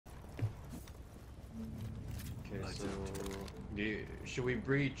Okay, so should we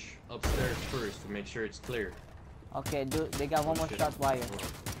breach upstairs first to make sure it's clear? Okay, dude, they got one more Shit. shot wire.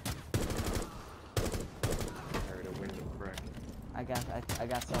 Alright, a window crack. I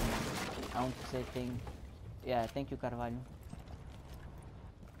got some. I want to say thing. Yeah, thank you, Carvalho.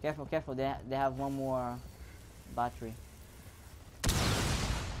 Careful, careful. They have one more battery.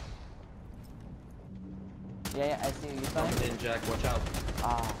 Yeah, I see you. You saw him? Coming in, Jack. Watch out.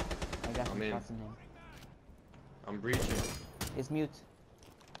 Ah, I got I'm some in. shots in him. I'm breaching. It's mute.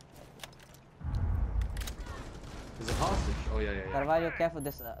 Is it hostage? Oh yeah. Carvalho, careful.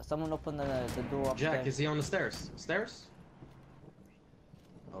 There's someone opened the door upstairs. Jack, is he on the stairs? Stairs?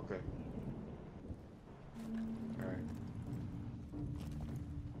 Okay. Alright.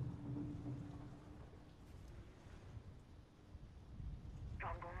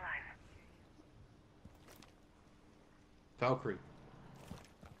 Valkyrie.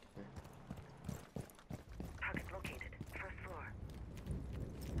 Okay. Target located. First floor.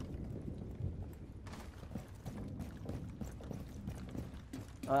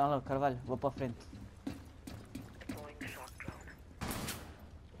 Não, Carvalho, vou pra frente. Deploying shock drone.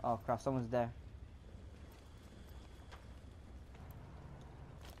 Oh crap, someone's there.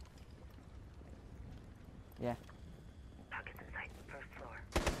 Yeah, Target in sight. First floor.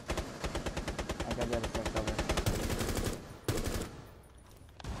 I got the other side covered.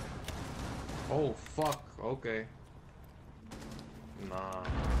 Oh fuck, okay. Nah.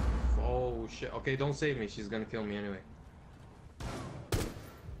 Oh shit. Okay, don't save me, she's gonna kill me anyway.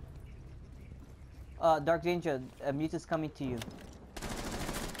 Dark Danger, Mute is coming to you.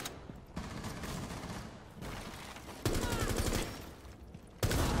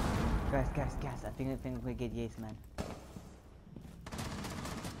 Guys, I think we get Yates, man.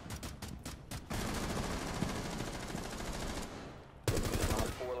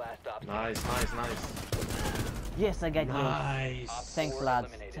 Nice. Yes, I got Yates. Nice. Thanks, lads.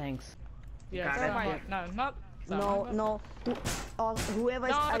 Thanks. Yeah, Thermite. No, not Thermite. No. Whoever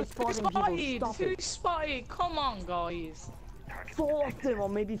is No, spotting who people, spotted? stop Who it. spotted? Come on, guys. 4 of them, or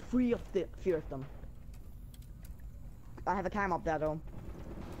maybe 3 of the 3 of them. I have a cam up there though.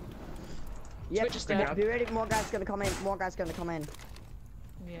 Yep, Switch is dead. be ready. More guys gonna come in. More guys gonna come in.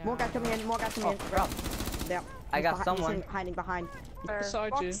 Yeah. More guys coming in. More guys coming in. crap. There. I He's got he's someone. hiding behind.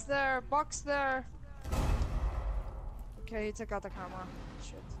 Beside you. Box there, box there. Okay, he took out the camera.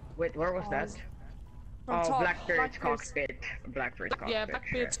 Shit. Wait, where was that? From Oh, top. Blackbeard's Blackbeard's- cockpit. Blackbeard's cockpit. Yeah,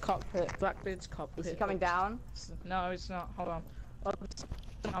 Blackbeard's cockpit. Blackbeard's cockpit. Is he coming down? No, it's not. Hold on.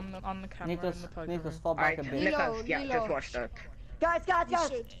 On the camera Nicholas, in the poker Nicholas, room. fall back Alright, a bit. Nicholas, yeah, Lilo. just watch that. Guys, You guys!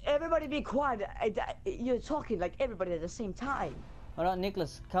 should. Everybody be quiet. You're talking like everybody at the same time. Hold on,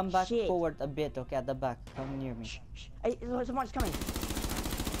 Nicholas, come back Shit. forward a bit, okay, at the back. Come near me. Shh. Hey, someone's coming.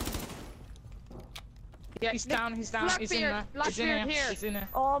 Yeah, he's down. He's down. He's in there. He's in Blackbeard there. here. He's in there.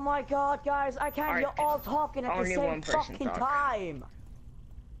 Oh my god, guys, I can't. Alright. You're all talking at the Only same one person fucking talk. time.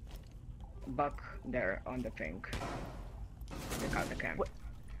 Buck there on the thing. Check out the cam.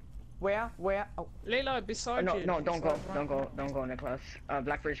 Where? Oh. Lilo, beside No, you. don't He's go, like don't go, Nicholas.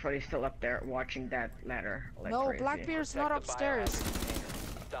 Blackbeard's probably still up there watching that ladder. Like No, crazy. Blackbeard's not upstairs.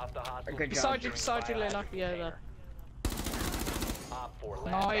 Good Beside job. you, Lilo. Yeah, there.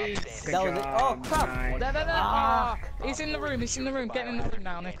 Nice. Good That was it. job, Oh, crap. nice. There. Ah, he's in the room. He's in the room. Get in the room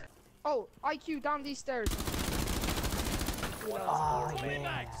now, Nick. Oh, IQ down these stairs. Oh,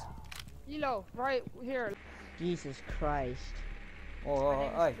 yeah. Elo, right here. Jesus Christ. Oh,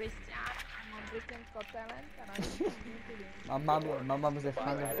 oi. Britain's Got Talent, and I'm My mom is a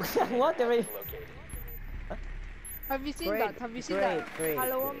fan of... What? Already? Have you seen Great, that? Have you seen great, that? great.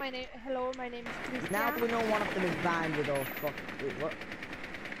 Hello, my name is Christian. Now we know one of them is banned with all fuck. Wait, what?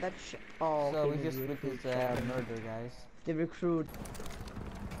 That's oh. So okay, we the just recruit witnessed banned. murder, guys. The recruit.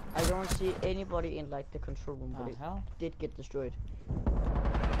 I don't see anybody in like the control room, but it Hell? did get destroyed.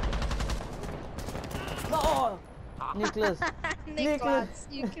 No! Nicholas! Nicholas,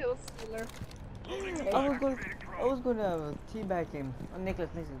 you kill stealer. I was gonna teabag him. Oh, Nicholas,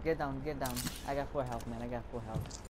 get down. I got 4 health, man. I got 4 health.